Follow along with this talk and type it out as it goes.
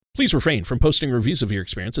Please refrain from posting reviews of your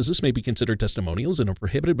experience, as this may be considered testimonials and are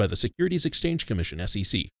prohibited by the Securities Exchange Commission,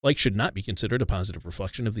 SEC. Likes should not be considered a positive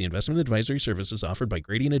reflection of the investment advisory services offered by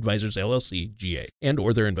Gradient Advisors, LLC, GA, and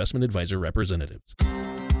or their investment advisor representatives.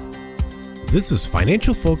 This is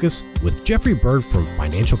Financial Focus with Jeffrey Bird from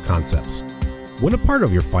Financial Concepts. When a part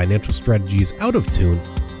of your financial strategy is out of tune,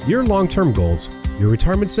 your long-term goals, your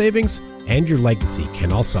retirement savings, and your legacy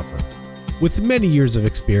can all suffer. With many years of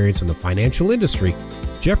experience in the financial industry,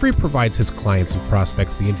 Jeffrey provides his clients and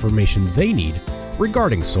prospects the information they need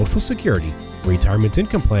regarding Social Security, retirement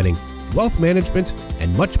income planning, wealth management,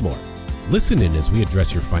 and much more. Listen in as we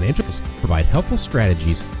address your financial goals, provide helpful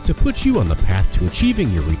strategies to put you on the path to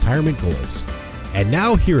achieving your retirement goals. And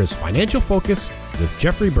now here is Financial Focus with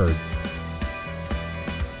Jeffrey Bird.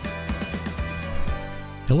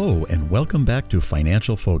 Hello and welcome back to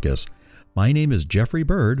Financial Focus. My name is Jeffrey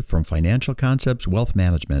Bird from Financial Concepts Wealth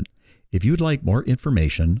Management. If you'd like more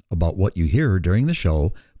information about what you hear during the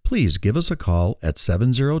show, please give us a call at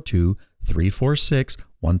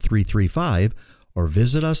 702-346-1335 or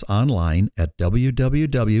visit us online at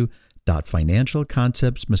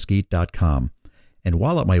www.financialconceptsmesquite.com. And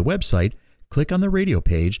while at my website, click on the radio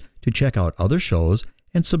page to check out other shows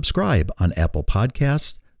and subscribe on Apple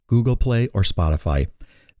Podcasts, Google Play, or Spotify.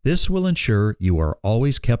 This will ensure you are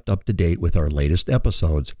always kept up to date with our latest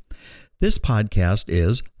episodes. This podcast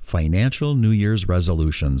is Financial New Year's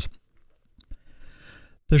Resolutions.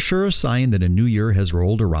 The surest sign that a new year has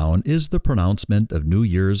rolled around is the pronouncement of New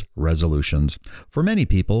Year's resolutions. For many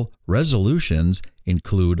people, resolutions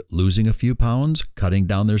include losing a few pounds, cutting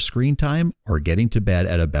down their screen time, or getting to bed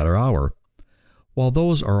at a better hour. While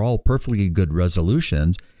those are all perfectly good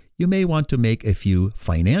resolutions, you may want to make a few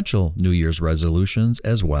financial New Year's resolutions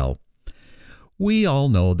as well. We all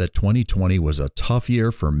know that 2020 was a tough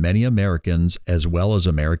year for many Americans as well as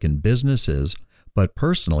American businesses, but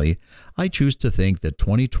personally, I choose to think that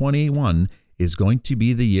 2021 is going to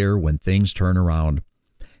be the year when things turn around.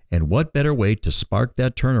 And what better way to spark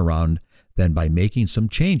that turnaround than by making some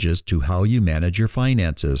changes to how you manage your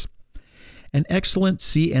finances? An excellent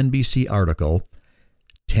CNBC article,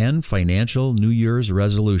 10 Financial New Year's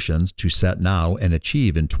Resolutions to Set Now and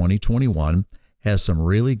Achieve in 2021, has some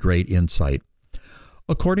really great insight.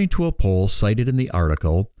 According to a poll cited in the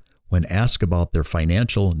article, when asked about their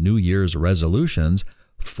financial New Year's resolutions,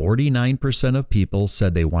 49% of people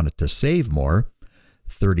said they wanted to save more,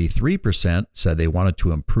 33% said they wanted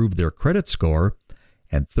to improve their credit score,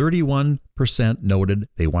 and 31% noted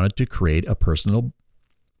they wanted to create a personal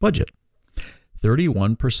budget.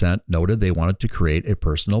 31% noted they wanted to create a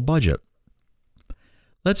personal budget.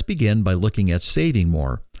 Let's begin by looking at saving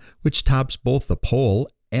more, which tops both the poll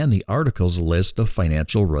and the article's list of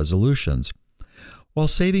financial resolutions. While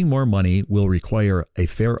saving more money will require a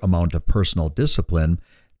fair amount of personal discipline,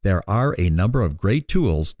 there are a number of great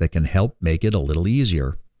tools that can help make it a little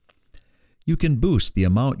easier. You can boost the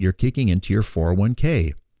amount you're kicking into your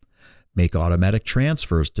 401k, make automatic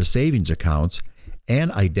transfers to savings accounts,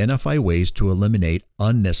 and identify ways to eliminate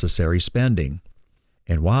unnecessary spending.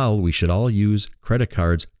 And while we should all use credit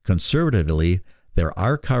cards conservatively, there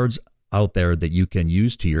are cards out there that you can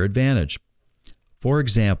use to your advantage. For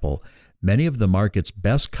example, many of the market's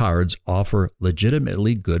best cards offer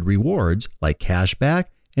legitimately good rewards like cashback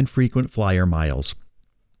and frequent flyer miles.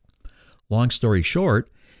 Long story short,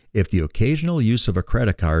 if the occasional use of a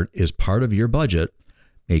credit card is part of your budget,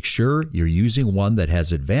 make sure you're using one that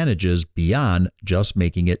has advantages beyond just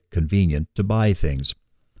making it convenient to buy things.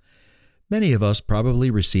 Many of us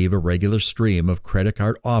probably receive a regular stream of credit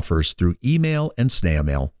card offers through email and snail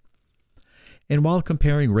mail. And while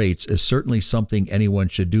comparing rates is certainly something anyone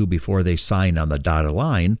should do before they sign on the dotted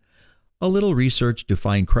line, a little research to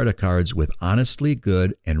find credit cards with honestly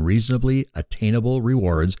good and reasonably attainable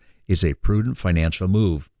rewards is a prudent financial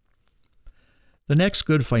move. The next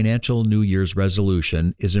good financial New Year's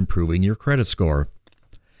resolution is improving your credit score.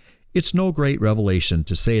 It's no great revelation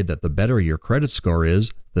to say that the better your credit score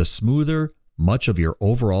is, the smoother much of your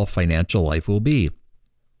overall financial life will be.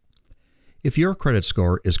 If your credit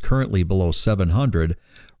score is currently below 700,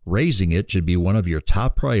 raising it should be one of your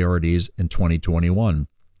top priorities in 2021.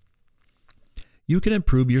 You can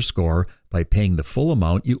improve your score by paying the full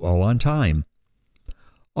amount you owe on time.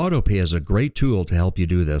 AutoPay is a great tool to help you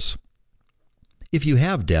do this. If you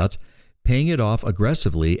have debt, paying it off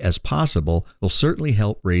aggressively as possible will certainly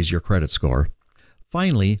help raise your credit score.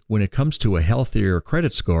 Finally, when it comes to a healthier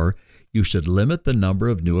credit score, you should limit the number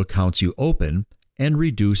of new accounts you open and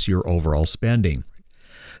reduce your overall spending.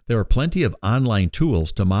 There are plenty of online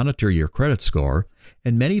tools to monitor your credit score,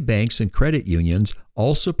 and many banks and credit unions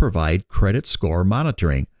also provide credit score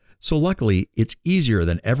monitoring, so luckily it's easier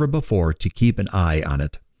than ever before to keep an eye on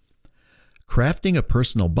it. Crafting a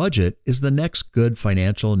personal budget is the next good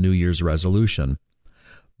financial New Year's resolution.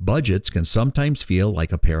 Budgets can sometimes feel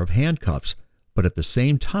like a pair of handcuffs, but at the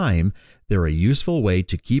same time, they're a useful way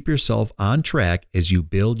to keep yourself on track as you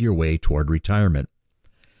build your way toward retirement.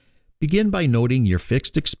 Begin by noting your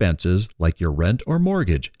fixed expenses like your rent or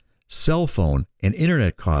mortgage, cell phone and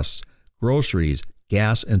internet costs, groceries,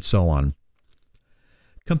 gas, and so on.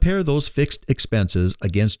 Compare those fixed expenses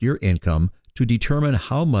against your income to determine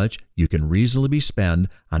how much you can reasonably spend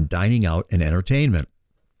on dining out and entertainment.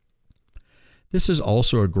 This is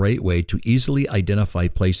also a great way to easily identify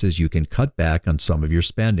places you can cut back on some of your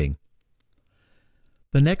spending.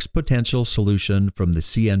 The next potential solution from the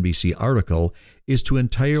CNBC article is to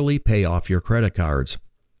entirely pay off your credit cards.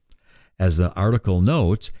 As the article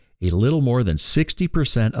notes, a little more than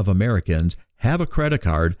 60% of Americans have a credit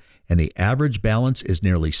card, and the average balance is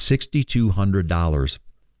nearly $6,200.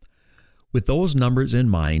 With those numbers in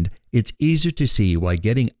mind, it's easy to see why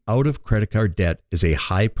getting out of credit card debt is a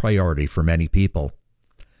high priority for many people.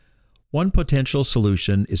 One potential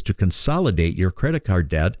solution is to consolidate your credit card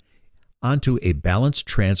debt onto a balance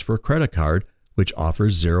transfer credit card, which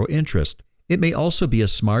offers zero interest. It may also be a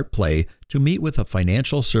smart play to meet with a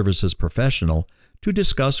financial services professional to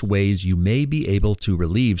discuss ways you may be able to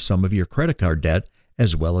relieve some of your credit card debt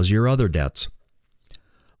as well as your other debts.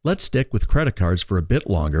 Let's stick with credit cards for a bit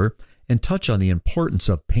longer and touch on the importance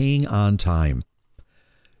of paying on time.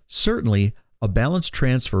 Certainly, a balance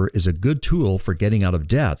transfer is a good tool for getting out of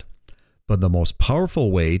debt, but the most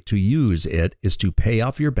powerful way to use it is to pay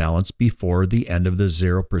off your balance before the end of the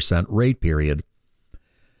 0% rate period.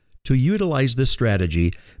 To utilize this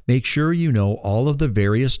strategy, make sure you know all of the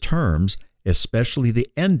various terms, especially the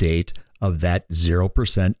end date of that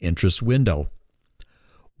 0% interest window.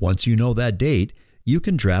 Once you know that date, you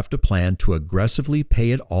can draft a plan to aggressively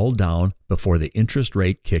pay it all down before the interest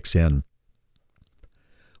rate kicks in.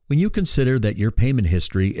 When you consider that your payment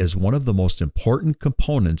history is one of the most important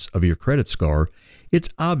components of your credit score, it's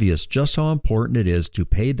obvious just how important it is to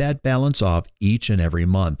pay that balance off each and every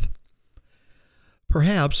month.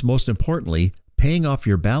 Perhaps most importantly, paying off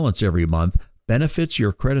your balance every month benefits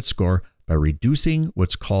your credit score by reducing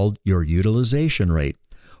what's called your utilization rate,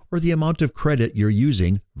 or the amount of credit you're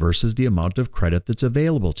using versus the amount of credit that's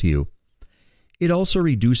available to you. It also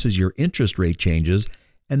reduces your interest rate changes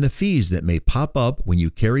and the fees that may pop up when you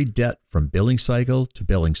carry debt from billing cycle to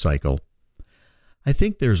billing cycle. I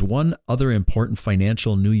think there's one other important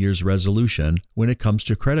financial New Year's resolution when it comes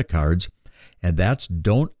to credit cards, and that's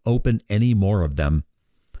don't open any more of them.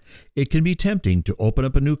 It can be tempting to open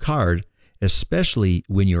up a new card, especially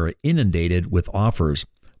when you're inundated with offers,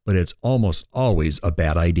 but it's almost always a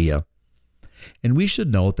bad idea. And we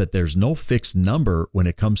should note that there's no fixed number when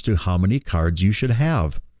it comes to how many cards you should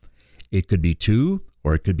have. It could be 2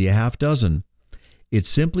 or it could be a half dozen. It's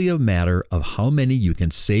simply a matter of how many you can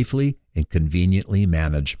safely and conveniently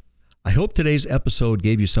manage. I hope today's episode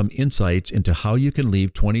gave you some insights into how you can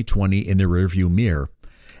leave 2020 in the rearview mirror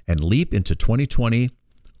and leap into 2020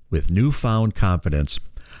 with newfound confidence.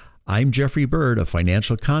 I'm Jeffrey Bird of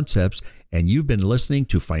Financial Concepts, and you've been listening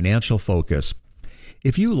to Financial Focus.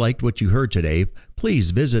 If you liked what you heard today, please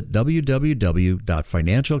visit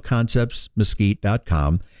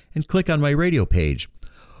www.financialconceptsmesquite.com and click on my radio page.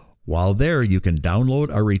 While there, you can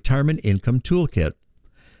download our Retirement Income Toolkit.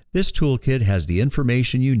 This toolkit has the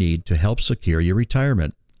information you need to help secure your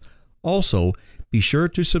retirement. Also, be sure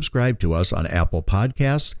to subscribe to us on Apple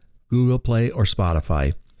Podcasts, Google Play, or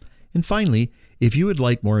Spotify. And finally, if you would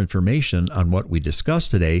like more information on what we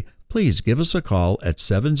discussed today, please give us a call at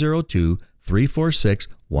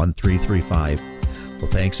 702-346-1335.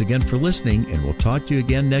 Well, thanks again for listening, and we'll talk to you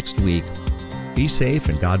again next week. Be safe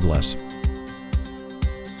and God bless.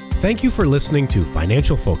 Thank you for listening to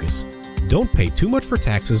Financial Focus. Don't pay too much for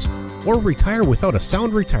taxes or retire without a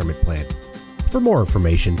sound retirement plan. For more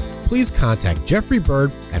information, please contact Jeffrey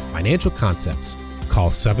Bird at Financial Concepts. Call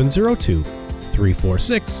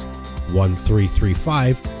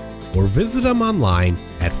 702-346-1335 or visit them online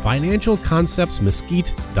at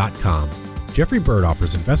financialconceptsmesquite.com. Jeffrey Bird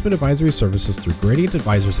offers investment advisory services through Gradient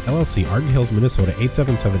Advisors, LLC, Arden Hills, Minnesota,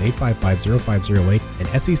 877-855-0508,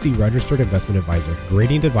 and SEC Registered Investment Advisor.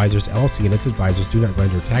 Gradient Advisors, LLC, and its advisors do not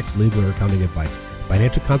render tax, legal, or accounting advice.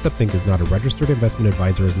 Financial Concepts Inc. is not a registered investment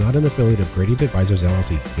advisor, is not an affiliate of Gradient Advisors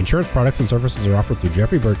LLC. Insurance products and services are offered through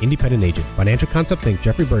Jeffrey Bird, independent agent. Financial Concepts Inc.,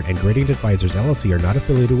 Jeffrey Bird, and Gradient Advisors LLC are not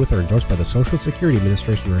affiliated with or endorsed by the Social Security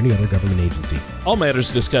Administration or any other government agency. All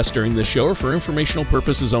matters discussed during this show are for informational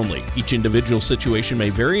purposes only. Each individual situation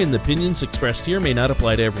may vary, and the opinions expressed here may not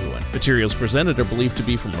apply to everyone. Materials presented are believed to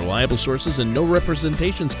be from reliable sources, and no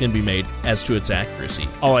representations can be made as to its accuracy.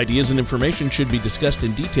 All ideas and information should be discussed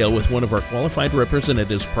in detail with one of our qualified representatives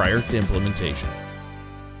prior to implementation.